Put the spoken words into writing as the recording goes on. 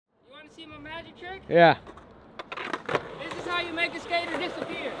to see my magic trick? Yeah. This is how you make a skater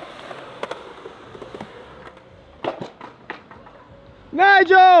disappear.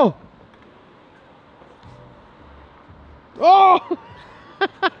 Nigel! Oh!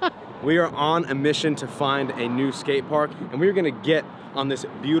 We are on a mission to find a new skate park, and we're gonna get on this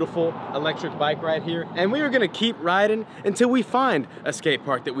beautiful electric bike right here, and we are gonna keep riding until we find a skate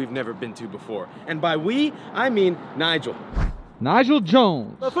park that we've never been to before. And by we, I mean Nigel. Nigel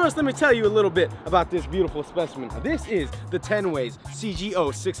Jones. But first, let me tell you a little bit about this beautiful specimen. This is the 10 Ways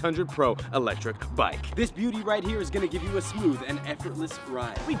CGO 600 Pro electric bike. This beauty right here is gonna give you a smooth and effortless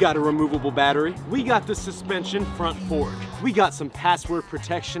ride. We got a removable battery. We got the suspension front fork. We got some password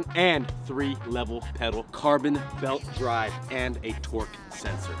protection and 3-level pedal, carbon belt drive, and a torque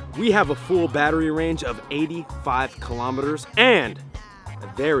sensor. We have a full battery range of 85 kilometers and a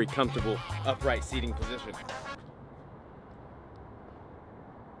very comfortable upright seating position.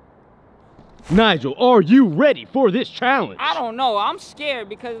 Nigel, are you ready for this challenge? I don't know, I'm scared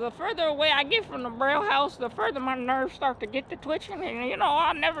because the further away I get from the Braille house, the further my nerves start to get to twitching, and you know,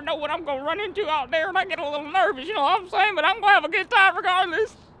 I never know what I'm gonna run into out there, and I get a little nervous, you know what I'm saying? But I'm gonna have a good time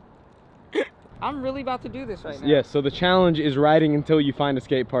regardless. I'm really about to do this right now. Yes, so the challenge is riding until you find a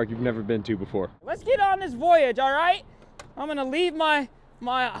skate park you've never been to before. Let's get on this voyage, all right? I'm gonna leave my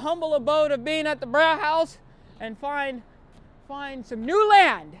humble abode of being at the Braille house and find some new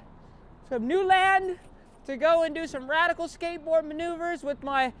land. Some new land to go and do some radical skateboard maneuvers with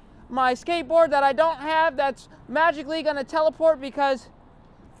my skateboard that I don't have, that's magically gonna teleport because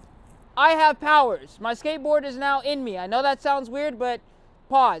I have powers. My skateboard is now in me. I know that sounds weird, but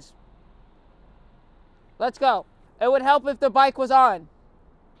pause. Let's go. It would help if the bike was on.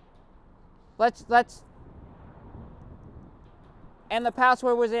 Let's and the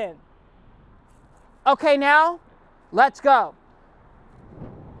password was in. Okay, now let's go.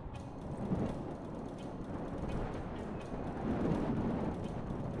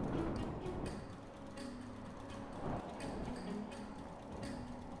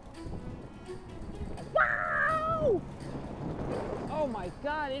 Oh my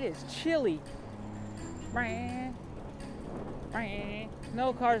God, it is chilly.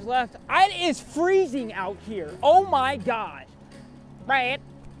 No cars left. It is freezing out here. Oh my God. It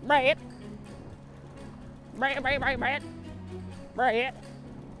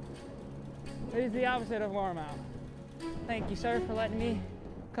is the opposite of warm out. Thank you, sir, for letting me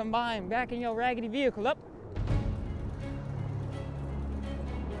come by and back in your raggedy vehicle up.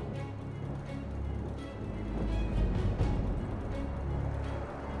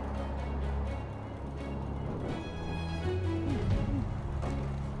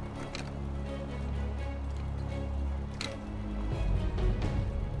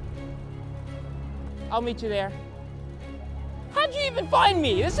 I'll meet you there. How'd you even find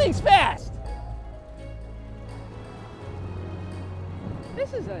me? This thing's fast.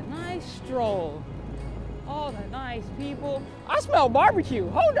 This is a nice stroll. All the nice people. I smell barbecue.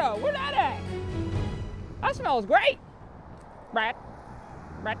 Hold on, where that at? That smells great. Rat.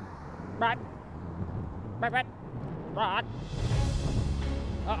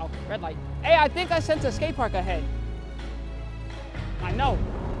 Uh-oh, red light. Hey, I think I sense a skate park ahead. I know.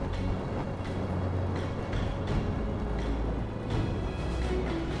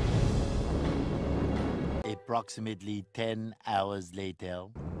 Approximately 10 hours later.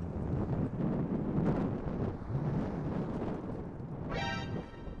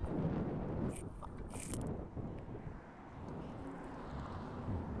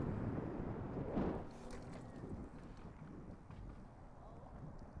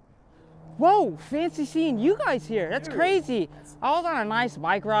 Whoa, fancy seeing you guys here. That's crazy. I was on a nice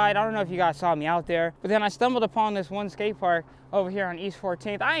bike ride. I don't know if you guys saw me out there, but then I stumbled upon this one skate park over here on East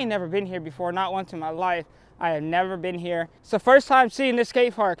 14th. I ain't never been here before, not once in my life. I have never been here. It's the first time seeing this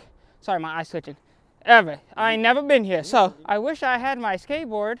skate park. Sorry, my eye's switching. Ever. I ain't never been here. So I wish I had my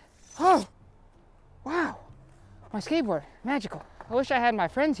skateboard. Oh, wow. My skateboard, magical. I wish I had my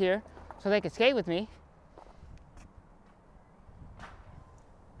friends here so they could skate with me.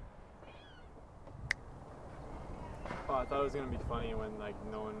 Oh, I thought it was gonna be funny when like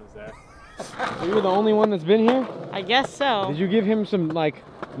no one was there. So you're the only one that's been here? I guess so. Did you give him some like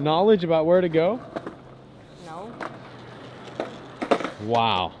knowledge about where to go? No.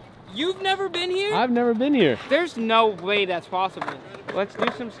 Wow. You've never been here? I've never been here. There's no way that's possible. Let's do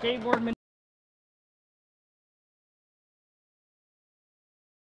some skateboard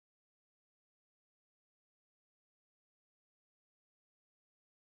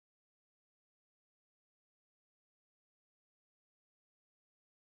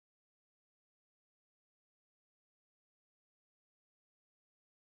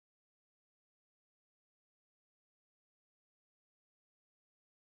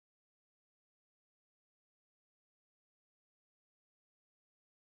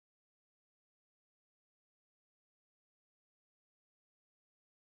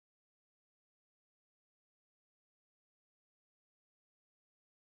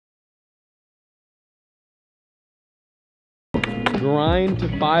grind to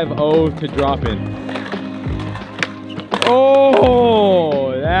 5-0 to drop in.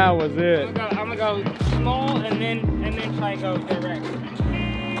 Oh, that was it. I'm gonna go small and then try to go direct.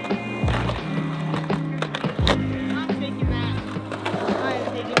 I'm taking that. I am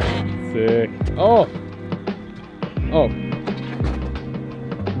taking that. Sick. Oh. Oh.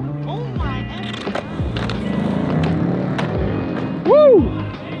 Oh my. Woo!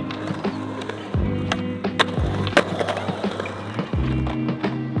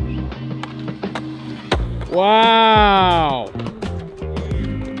 Wow!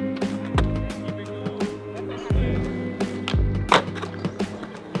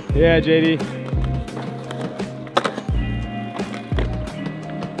 Yeah, JD.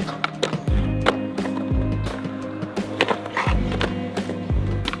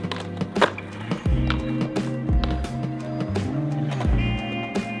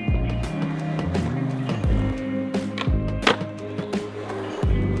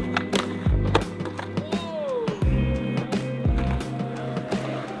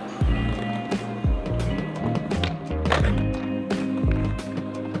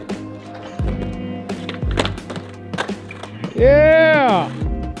 Yeah!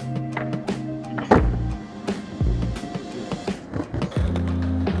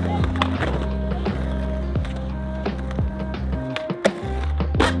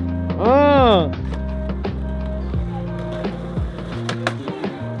 Oh!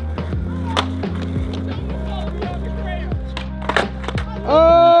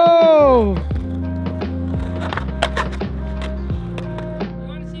 You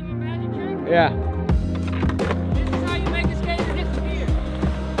want to see my magic trick? Yeah. This is how you make a skater disappear.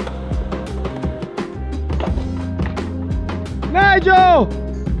 Nigel!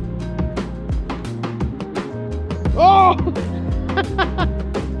 Oh!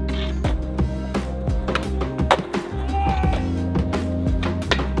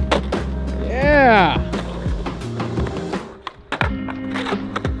 Yeah!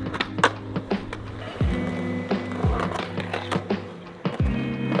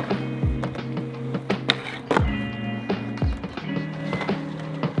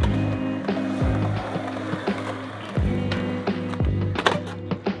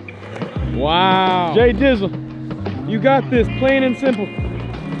 Wow. Jay Dizzle, you got this, plain and simple.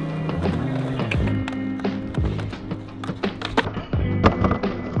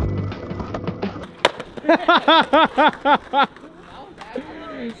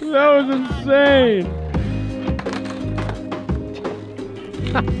 That was insane.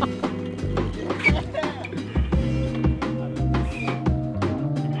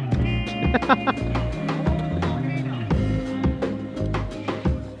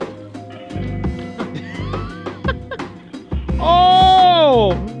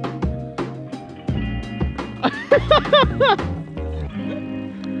 Oh!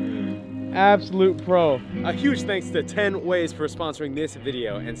 Absolute pro. A huge thanks to 10 Ways for sponsoring this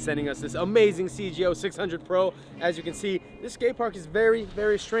video and sending us this amazing CGO 600 Pro. As you can see, this skate park is very,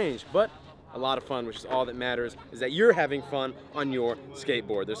 very strange, but a lot of fun, which is all that matters, is that you're having fun on your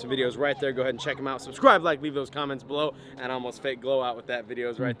skateboard. There's some videos right there. Go ahead and check them out. Subscribe, like, leave those comments below. And I almost fake glow out with that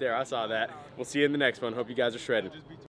videos right there. I saw that. We'll see you in the next one. Hope you guys are shredded.